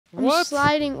I'm What?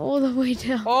 sliding all the way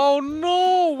down. Oh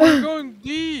no, we're going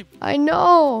deep. I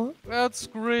know. That's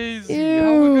crazy. Ew.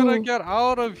 How are we gonna get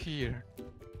out of here?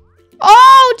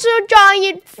 Oh, it's a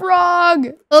giant frog.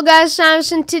 Hello guys,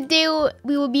 Samson. Today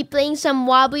we will be playing some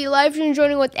Wobbly Live and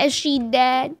joining with SG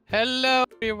Dad. Hello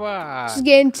Let's everyone.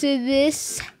 get into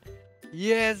this.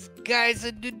 Yes, guys,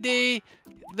 and today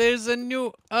there's a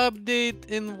new update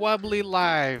in Wobbly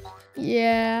Live.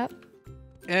 Yeah.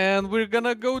 And we're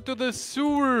gonna go to the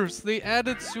sewers. They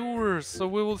added sewers, so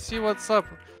we will see what's up.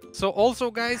 So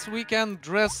also, guys, we can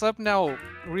dress up now.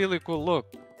 Really cool.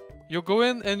 Look, you go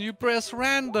in and you press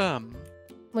random.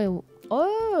 Wait.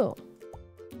 Oh.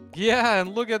 Yeah,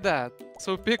 and look at that.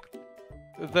 So pick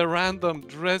the random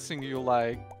dressing you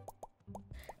like.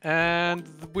 And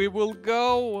we will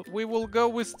go.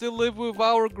 We still live with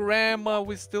our grandma.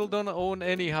 We still don't own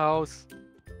any house.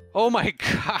 Oh my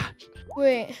gosh.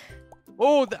 Wait.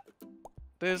 Oh,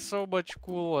 there's so much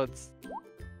cool ones.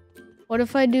 What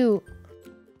if I do?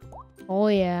 Oh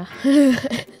yeah.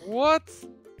 What?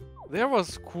 There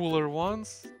was cooler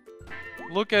ones.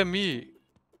 Look at me.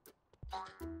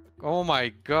 Oh my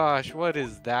gosh, what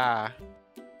is that?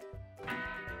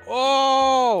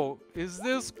 Oh, is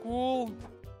this cool?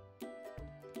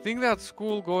 I think that's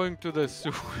cool going to the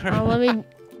sewer. Let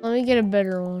me get a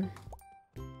better one.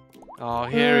 Oh,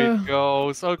 here it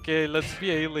goes. Okay, let's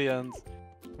be aliens.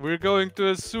 We're going to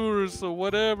a sewer, so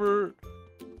whatever.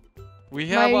 We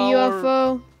have My our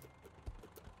UFO.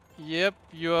 Yep,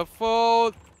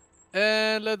 UFO.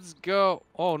 And let's go.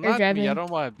 Oh, not me. I driving.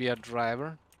 don't want to be a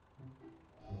driver.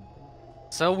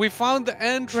 So we found the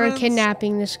entrance. We're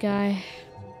kidnapping this guy.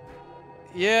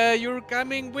 Yeah, you're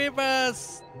coming with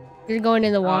us. You're going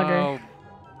in the water. Oh.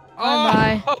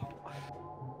 Bye Oh,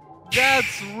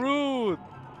 that's rude.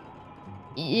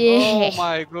 Yeah. Oh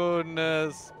my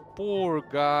goodness. Poor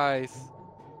guys.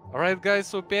 Alright guys,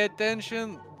 so pay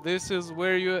attention. This is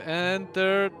where you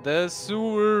enter the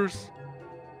sewers.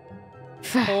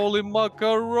 Holy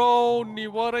macaroni,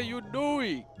 what are you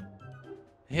doing?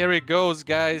 Here it goes,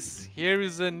 guys. Here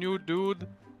is a new dude.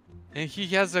 And he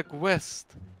has a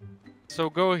quest. So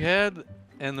go ahead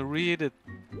and read it.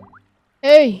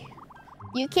 Hey,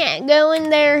 you can't go in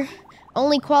there.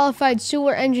 Only qualified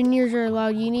sewer engineers are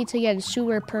allowed. You need to get a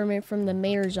sewer permit from the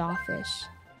mayor's office.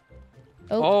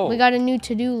 Oh, we got a new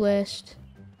to-do list.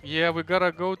 Yeah, we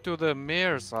gotta go to the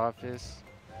mayor's office.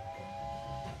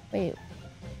 Wait.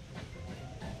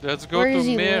 Let's go Where to does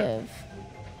he mayor. live?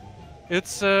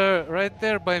 It's right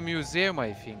there by museum,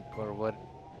 I think, or what?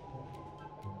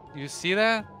 You see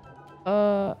that?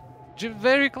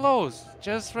 Very close,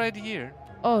 just right here.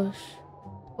 Oh,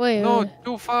 wait. No,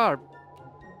 too far.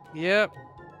 Yep,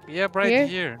 right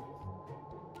here.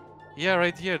 Yeah,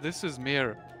 right here. This is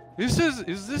mayor. Is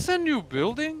this a new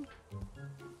building?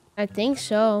 I think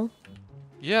so.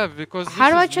 Yeah, because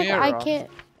how do I is check? mayor I office. can't.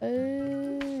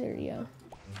 There you go.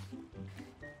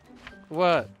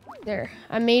 What? There.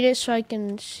 I made it so I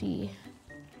can see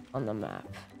on the map.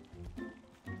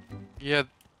 Yeah.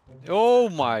 Oh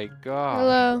my god.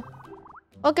 Hello.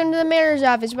 Welcome to the mayor's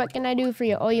office. What can I do for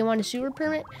you? Oh, you want a sewer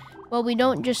permit? Well, we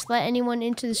don't just let anyone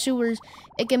into the sewers.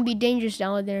 It can be dangerous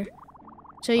down there.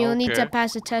 So you'll need to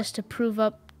pass a test to prove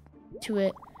up to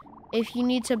it. If you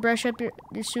need to brush up your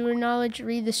sewer knowledge,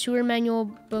 read the sewer manual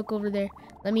book over there.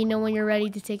 Let me know when you're ready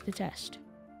to take the test.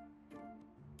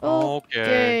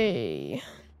 Okay.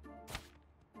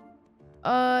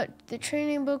 The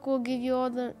training book will give you all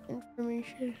the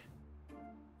information.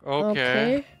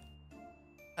 Okay.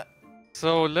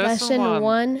 So lesson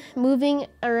 1. Moving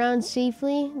around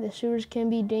safely. The sewers can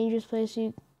be a dangerous place.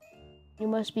 You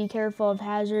must be careful of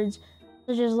hazards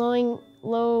such as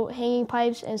low hanging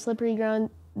pipes and slippery ground.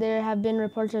 There have been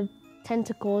reports of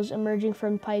tentacles emerging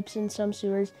from pipes in some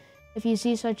sewers. If you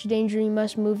see such danger, you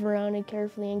must move around it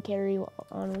carefully and carry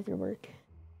on with your work.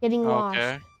 Getting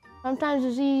lost. Sometimes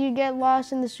it's easy to get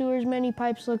lost in the sewers. Many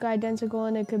pipes look identical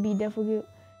and it could be difficult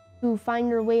to find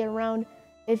your way around.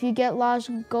 If you get lost,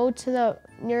 go to the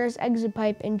nearest exit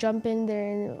pipe and jump in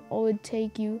there, and it would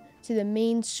take you to the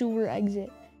main sewer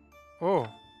exit. Oh.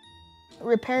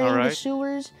 Repairing the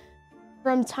sewers.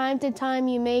 From time to time,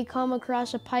 you may come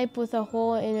across a pipe with a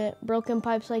hole in it. Broken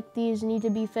pipes like these need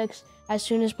to be fixed as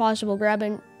soon as possible. Grab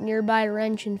a nearby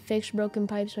wrench and fix broken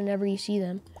pipes whenever you see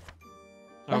them.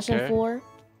 Lesson 4.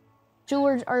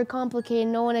 Sewers are complicated.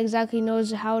 No one exactly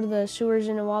knows how the sewers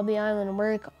in Wobbly Island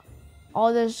work.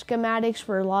 All the schematics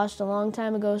were lost a long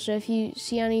time ago, so if you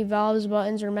see any valves,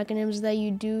 buttons, or mechanisms that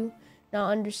you do not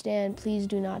understand, please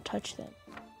do not touch them.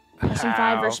 Lesson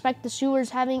 5. Respect the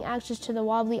sewers. Having access to the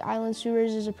Wobbly Island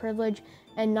sewers is a privilege,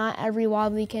 and not every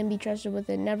Wobbly can be trusted with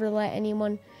it. Never let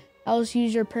anyone else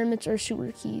use your permits or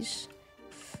sewer keys.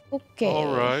 Okay.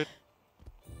 All right.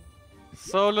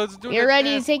 So let's do You're the ready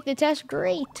to test. take the test?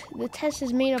 Great. The test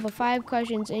is made up of 5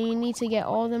 questions, and you need to get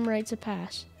all of them right to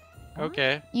pass.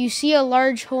 Okay. You see a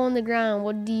large hole in the ground.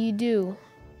 What do you do?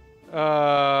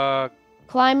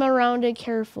 Climb around it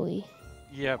carefully.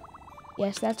 Yep.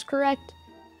 Yes, that's correct.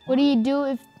 What do you do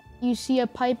if you see a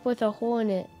pipe with a hole in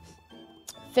it?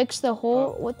 Fix the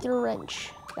hole with your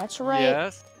wrench. That's right.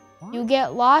 Yes. You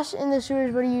get lost in the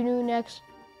sewers. What do you do next?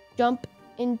 Jump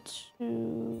into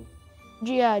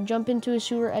a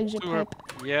sewer exit Sewer. pipe.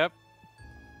 Yep.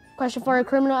 Question 4. A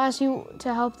criminal asks you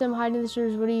to help them hide in the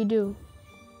sewers. What do you do?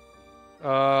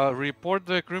 Report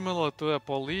the criminal to the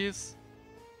police.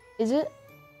 Is it?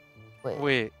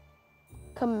 Wait.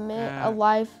 Commit a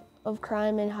life of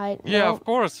crime and hide. Yeah, No. of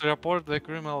course. Report the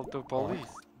criminal to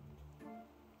police.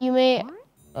 You may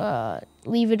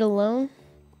leave it alone.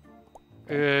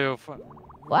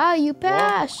 Wow, you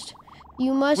passed.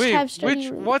 You must Wait, have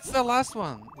studied. what's the last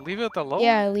one? Leave it alone?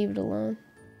 Yeah, leave it alone.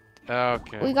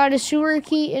 Okay. We got a sewer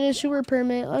key and a sewer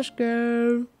permit. Let's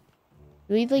go. Do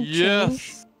we like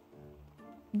change?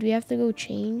 Do we have to go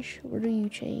change? Where do you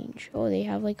change? Oh, they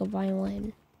have like a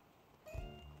violin.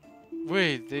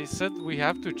 Wait, they said we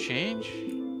have to change?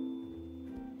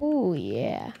 Oh,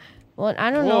 yeah. Well, I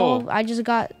don't know. I just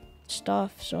got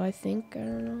stuff, so I think, I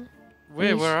don't know.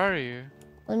 Wait, where are you?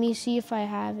 Let me see if I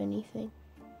have anything.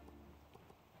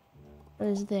 What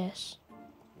is this?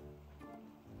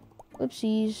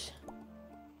 Whoopsies.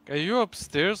 Are you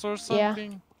upstairs or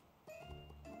something? Yeah.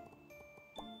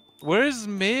 Where is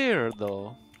Mayor,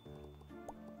 though?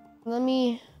 I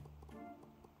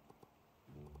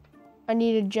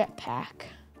need a jetpack.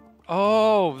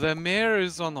 Oh, the Mayor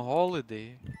is on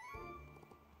holiday.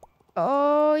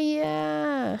 Oh,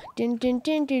 yeah. Dun, dun,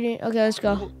 dun, dun, dun. Okay, let's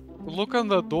go. Look on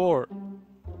the door.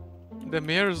 The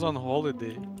Mayor is on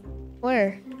holiday.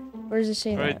 Where? Where does it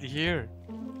say right that? Here.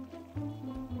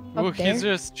 Up Look, there? he's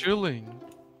just chilling.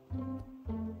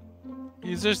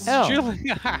 He's just Oh. chilling.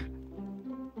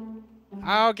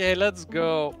 Okay, let's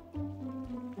go.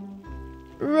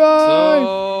 Run!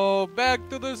 So, back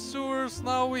to the sewers.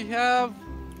 Now we have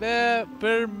the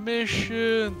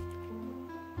permission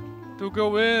to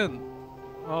go in.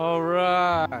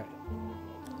 Alright.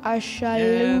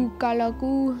 Ashalu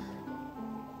kalaku.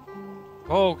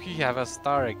 Oh, he have a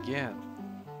star again.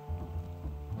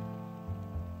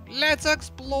 Let's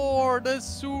explore the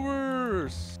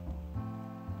sewers.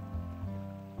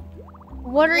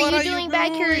 What are you doing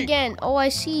back here again? Oh, I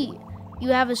see. You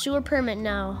have a sewer permit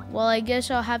now. Well, I guess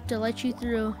I'll have to let you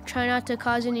through. Try not to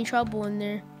cause any trouble in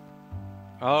there.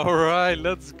 Alright,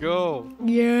 let's go.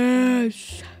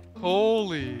 Yes.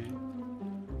 Holy.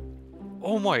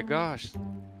 Oh my gosh.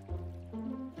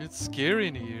 It's scary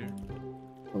in here.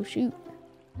 Oh, shoot.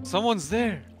 Someone's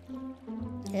there.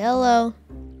 Hello.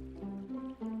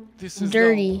 This is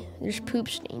dirty. There's poop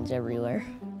stains everywhere.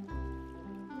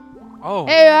 Oh.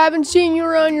 Hey, I haven't seen you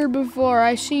around here before.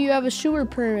 I see you have a sewer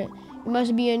permit. You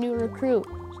must be a new recruit.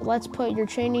 So let's put your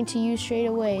training to use straight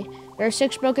away. There are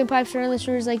 6 broken pipes around the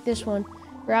sewers like this one.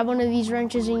 Grab one of these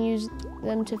wrenches and use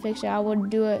them to fix it. I would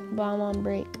do it, but I'm on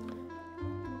break.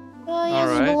 Oh, he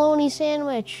has a bologna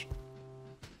sandwich.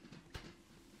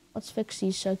 Let's fix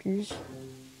these suckers.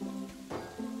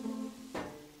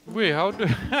 Wait, how do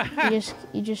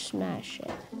you just smash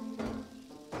it.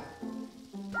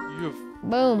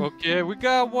 Boom. Okay, we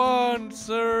got one,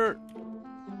 sir.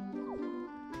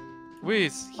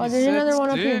 Wait, there's another one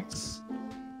up here.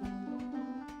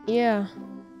 Yeah.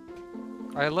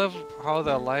 I love how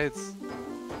the lights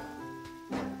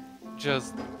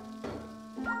just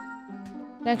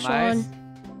next one.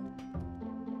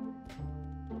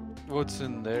 What's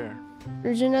in there?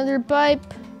 There's another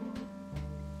pipe.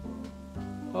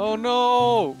 Oh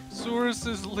no! Sewers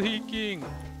is leaking.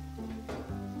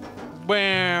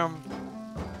 Bam!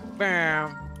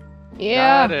 Bam!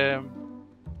 Yeah. Got him.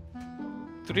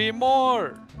 3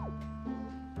 more.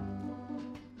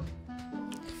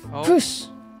 Oh. Push.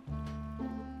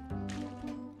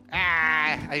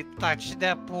 Ah! I touched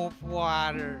the poop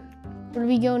water. Where do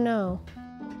we go now?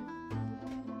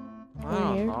 I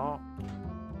don't know.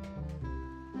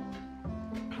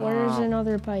 Where's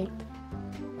another pipe?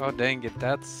 Oh dang it!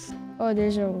 That's. Oh,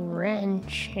 there's a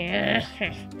wrench.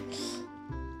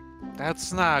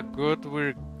 That's not good.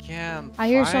 We can't. I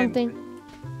hear something.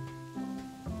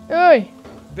 Hey!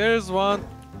 There's one.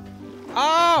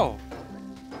 Ow!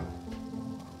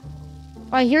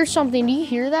 I hear something. Do you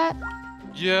hear that?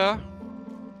 Yeah.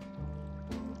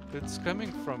 It's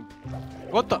coming from.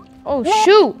 What the? Oh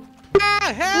shoot!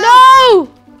 Ah, help!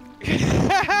 No!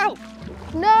 Help!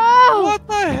 No! What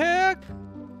the heck?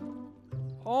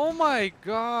 Oh my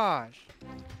gosh.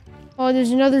 Oh,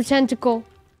 there's another tentacle.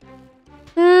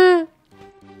 Hmm.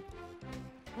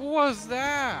 Who was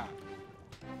that?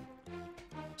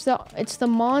 It's the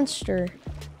monster.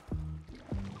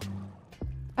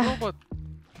 No,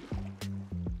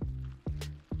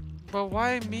 but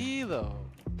why me though?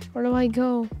 Where do I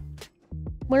go?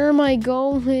 Where am I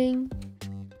going?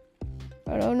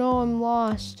 I don't know, I'm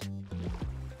lost.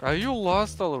 Are you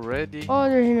lost already? Oh,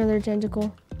 there's another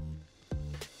tentacle.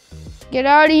 Get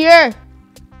out of here!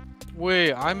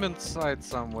 Wait, I'm inside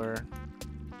somewhere.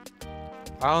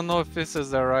 I don't know if this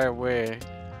is the right way.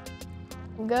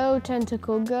 Go,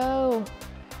 tentacle, go.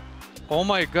 Oh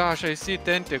my gosh, I see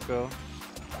tentacle.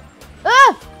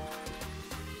 Ah!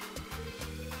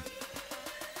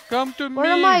 Come to me. Where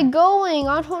am I going?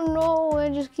 I don't know. I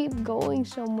just keep going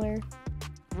somewhere.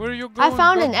 Where are you going? I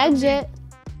found Come an to exit.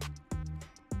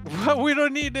 me. What? We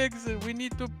don't need exit. We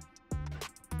need to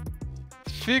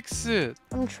fix it.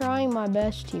 I'm trying my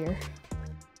best here.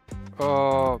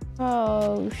 Oh,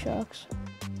 Shucks.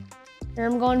 Here,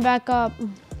 I'm going back up.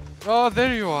 oh,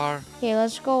 there you are. Okay,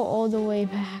 let's go all the way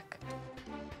back.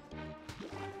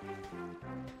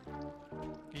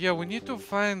 Yeah, we need to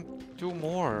find 2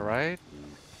 more, right?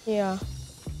 Yeah.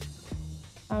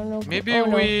 I don't know. Maybe oh,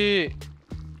 no.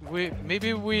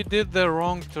 maybe we did the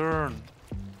wrong turn.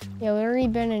 Yeah, we already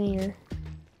been in here.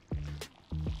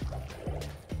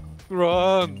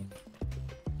 Run!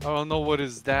 I don't know what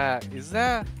is that. Is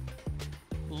that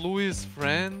Louis'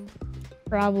 friend?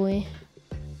 Probably.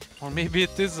 Or maybe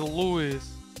it is Louis.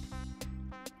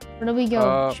 Where do we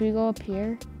go? Should we go up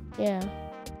here? Yeah.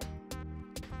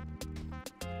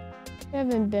 We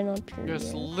haven't been up here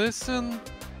Just yet. listen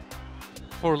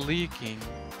for leaking.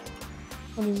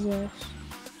 What is this?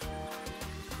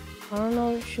 I don't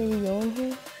know. Should we go in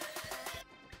here?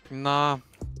 Nah.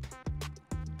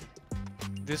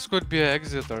 This could be an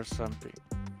exit or something.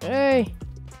 Hey!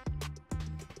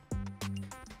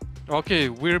 Okay,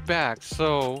 we're back.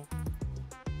 So,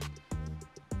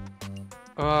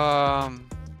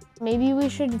 maybe we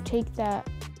should take that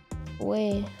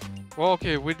way. well,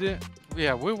 okay, we did.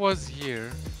 Yeah, we was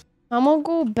here. I'm gonna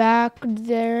go back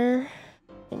there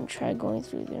and try going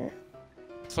through there.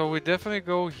 So we definitely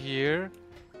go here,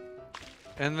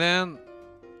 and then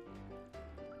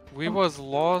we was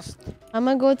lost. I'm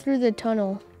gonna go through the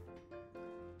tunnel.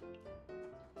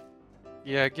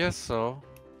 Yeah, I guess so.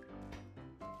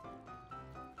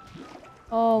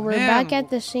 Oh, we're Man. back at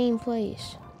the same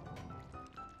place.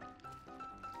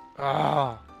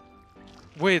 Ah.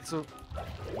 Wait, so...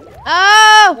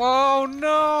 Oh! Oh,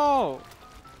 no!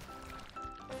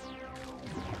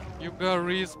 You got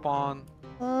respawn.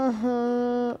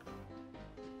 Uh-huh.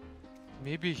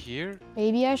 Maybe here?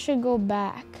 Maybe I should go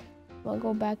back. I'll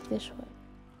go back this way.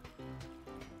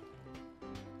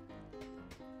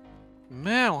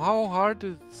 Man, how hard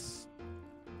is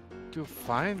to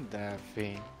find that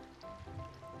thing?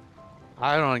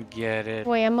 I don't get it.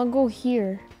 Wait, I'm gonna go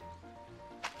here.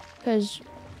 Cause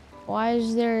why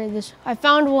is there this? I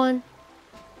found one.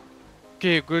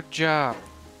 Okay, good job.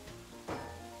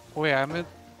 Wait, I'm at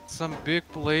some big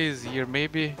place here,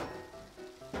 maybe.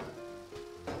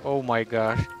 Oh my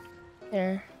gosh.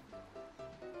 There.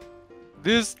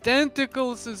 These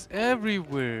tentacles is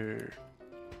everywhere.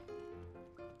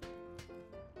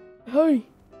 Hey.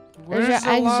 Where's your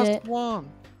the last exit. one?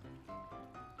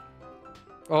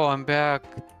 Oh, I'm back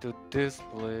to this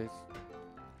place.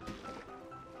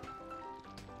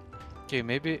 Okay,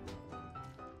 maybe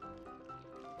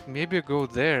go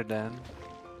there then.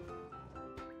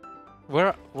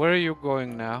 Where are you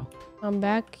going now? I'm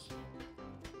back.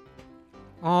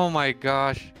 Oh my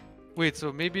gosh. Wait,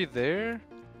 so maybe there?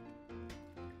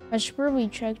 I swear we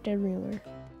checked everywhere.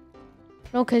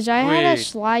 No, cause I had to Wait.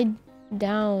 slide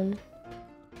down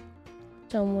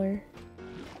somewhere.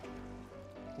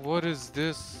 What is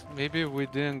this? Maybe we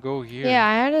didn't go here. Yeah,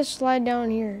 I had to slide down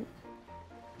here.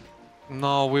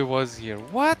 No, we was here.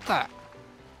 What the?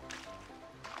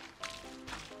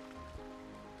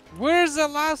 Where's the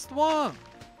last one?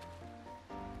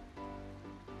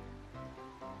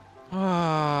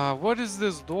 Ah, what is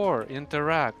this door?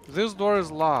 Interact. This door is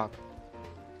locked.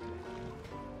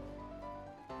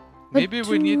 Maybe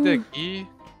we need the key.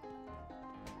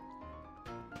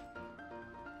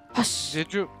 Hush.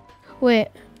 Did you? Wait.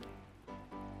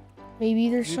 Maybe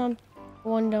there's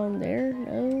one down there.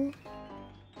 No.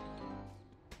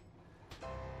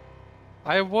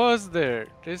 I was there.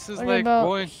 This is What like about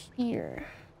going here?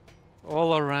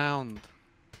 all around.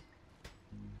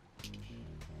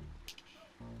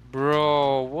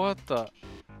 Bro, what the?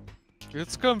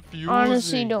 It's confusing.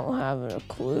 Honestly, don't have a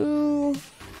clue.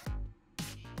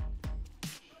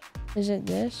 Is it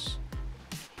this?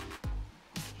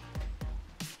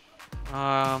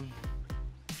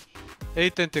 Hey,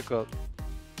 tentacle.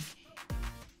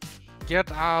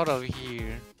 Get out of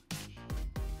here.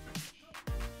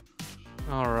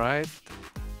 Alright.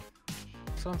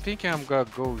 So I'm thinking I'm gonna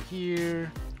go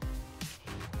here.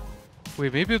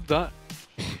 Wait, maybe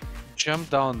jump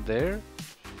down there?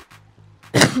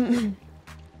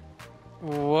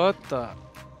 What the?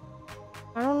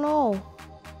 I don't know.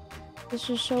 This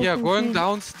is so Yeah, going confusing.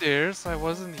 downstairs. I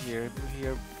wasn't here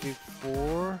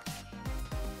before.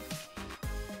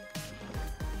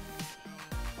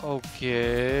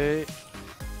 Okay.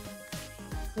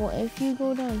 Well, if you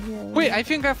go down here. Wait, I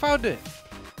think I found it.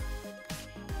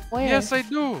 Where? Yes, I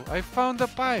do. I found the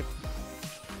pipe.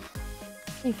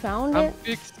 You found I'm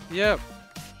it? Yep.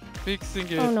 Fixing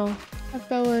it. Oh no. I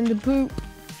fell into poop.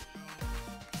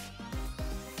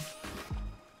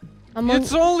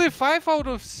 It's only 5 out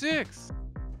of 6.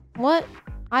 What?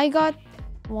 I got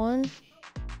 1.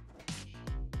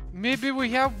 Maybe we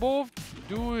have both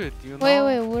do it, you know?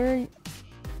 Wait, where?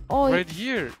 Oh, right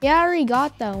here. Yeah, I already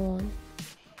got that one.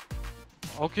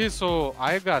 Okay, so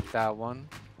I got that one.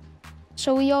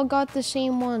 So we all got the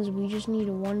same ones. We just need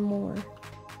one more.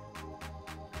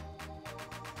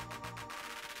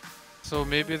 So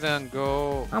maybe then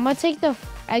go. I'm gonna take the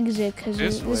exit because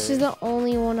This this way. is the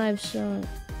only one I've done.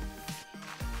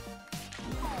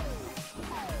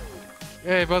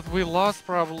 Hey, but we lost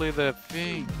probably the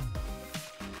thing.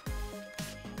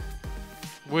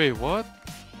 Wait, what?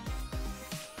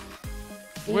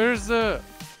 Where's the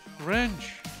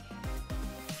wrench?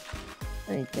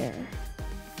 Right there.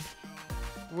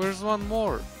 Where's one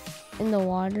more? In the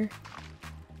water.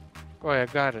 Oh, I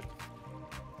got it.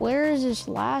 Where is this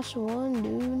last one,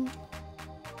 dude?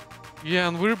 Yeah,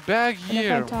 and we're back What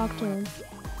here. if I talk to him?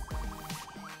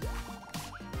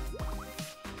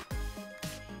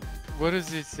 What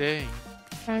is he saying?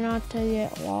 Try not to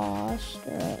get lost.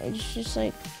 It's just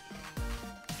like...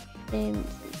 Damn.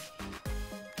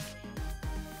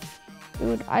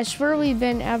 Dude, I swear we've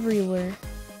been everywhere.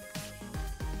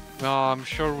 No, I'm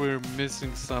sure we're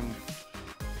missing some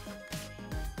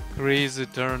crazy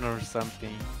turn or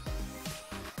something.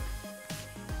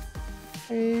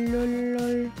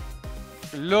 Lol.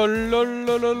 Lol, lol,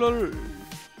 lol, lol, lol.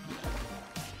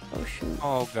 Oh shoot.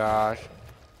 Oh gosh.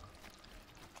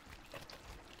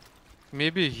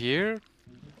 Maybe here?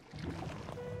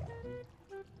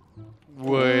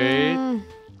 Wait.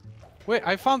 Wait,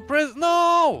 I found present.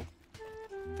 No!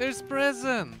 There's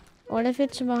present. What if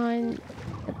it's behind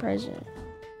the present?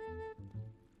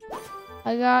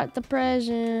 I got the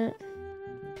present.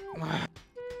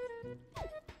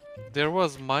 There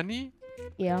was money?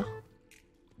 Yeah.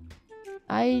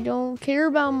 I don't care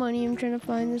about money. I'm trying to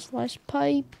find this last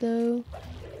pipe, though.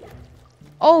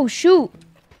 Oh, shoot.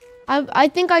 I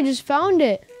think I just found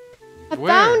it. I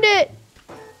Where? found it.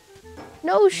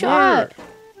 No shot.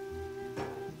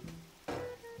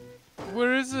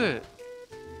 Where is it?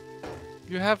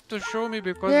 You have to show me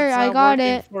because There, it's I not got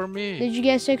working it. for me. Did you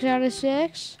get 6 out of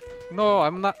 6? No,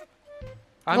 I'm not.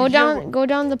 I'm Go here. down. Go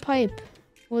down the pipe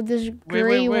with this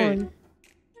gray wait. one.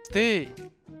 Stay.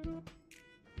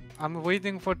 I'm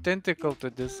waiting for tentacle to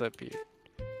disappear.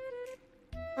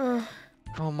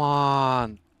 Come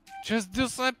on. Just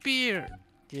disappear.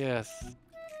 Yes.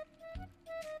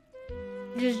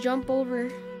 Just jump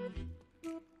over.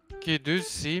 Okay, do you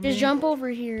see me? Just jump over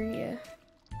here, yeah.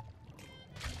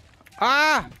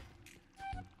 Ah!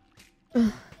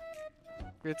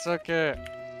 It's okay.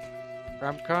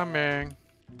 I'm coming.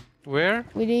 Where?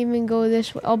 We didn't even go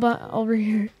this way. Oh, but over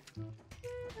here.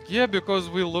 Yeah, because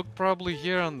we looked probably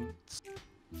here and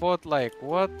thought like,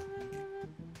 what?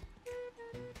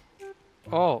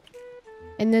 Oh.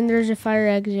 And then there's a fire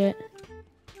exit.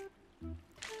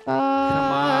 Come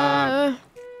on.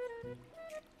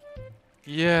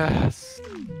 Yes.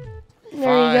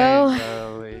 There you go.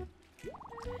 Finally.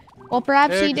 Well,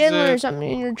 perhaps you did learn Exit. something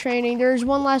in your training. There's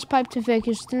one last pipe to fix.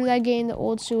 It's through that gate in the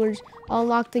old sewers. I'll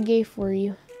unlock the gate for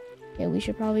you. Yeah, we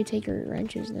should probably take our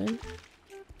wrenches then.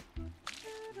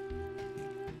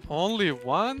 Only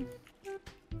one?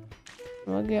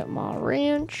 I'll get my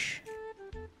wrench.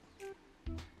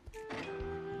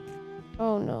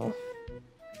 Oh no.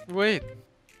 Wait.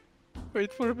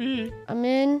 Wait for me. I'm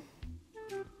in.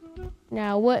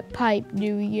 Now, what pipe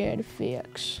do we gotta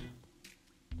fix?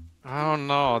 I don't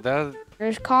know. That.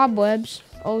 There's cobwebs.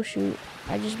 Oh shoot.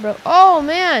 I just broke. Oh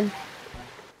man!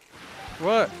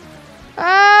 What?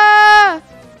 Ah!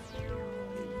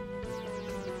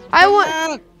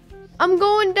 Ah! I'm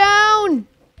going down!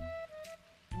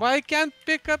 Why I can't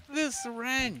pick up this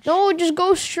wrench? No, just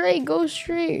go straight, go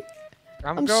straight.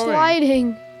 I'm I'm going.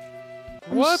 sliding.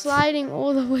 I'm What? sliding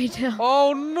all the way down.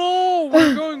 Oh no,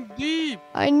 we're going deep.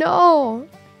 I know.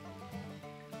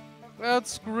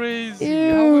 That's crazy.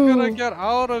 Ew. How are we gonna get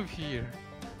out of here?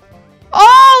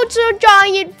 Oh, it's a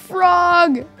giant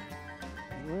frog.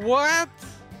 What?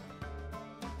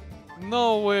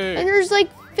 No way. And there's like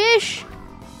fish.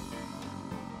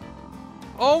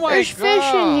 Oh my There's god.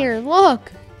 fish in here.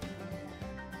 Look.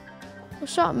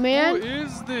 What's up, Who man?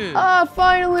 is this? Ah,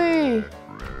 finally.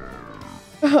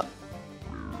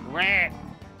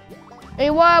 Hey,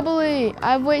 Wobbly.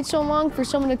 I've waited so long for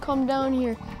someone to come down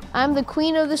here. I'm the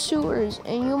queen of the sewers,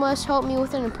 and you must help me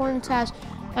with an important task.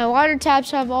 My water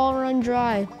taps have all run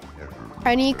dry.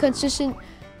 I need consistent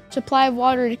supply of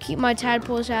water to keep my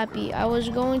tadpoles happy. I was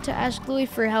going to ask Louis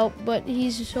for help, but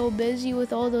he's so busy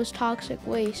with all those toxic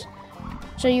waste.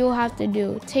 So you'll have to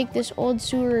do. Take this old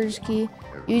sewer's key.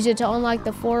 Use it to unlock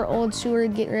the 4 old sewer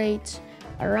grates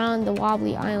around the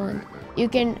Wobbly Island. You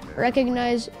can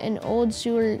recognize an old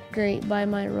sewer grate by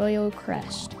my royal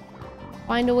crest.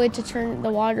 Find a way to turn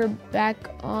the water back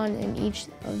on in each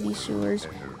of these sewers.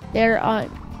 There are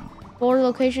 4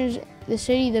 locations: the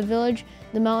city, the village,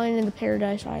 the mountain, and the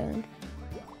Paradise Island.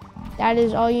 That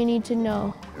is all you need to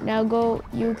know. Now go,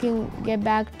 you can get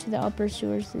back to the upper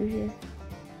sewers through here.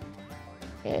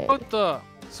 Okay. What the?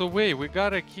 So wait, we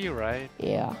got a key, right?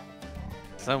 Yeah.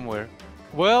 Somewhere.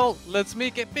 Well, let's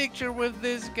make a picture with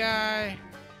this guy.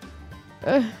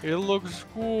 It looks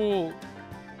cool.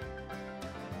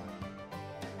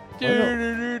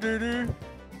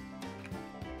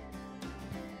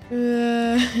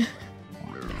 no.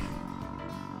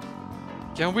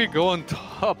 Can we go on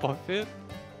top of it?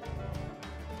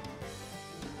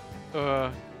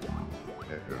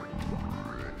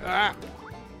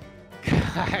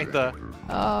 Kinda.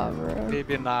 Oh, bro.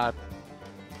 Maybe not.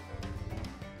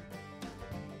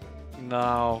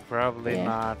 No, probably Yeah.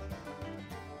 not.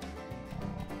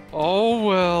 Oh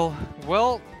well.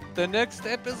 Well, the next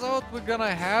episode we're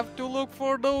gonna have to look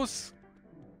for those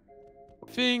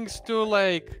things to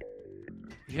like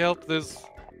help this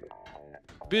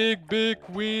big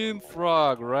queen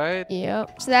frog, right?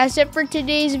 Yep. So that's it for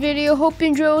today's video. Hope you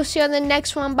enjoy. We'll see you on the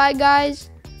next one. Bye, guys.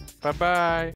 Bye bye.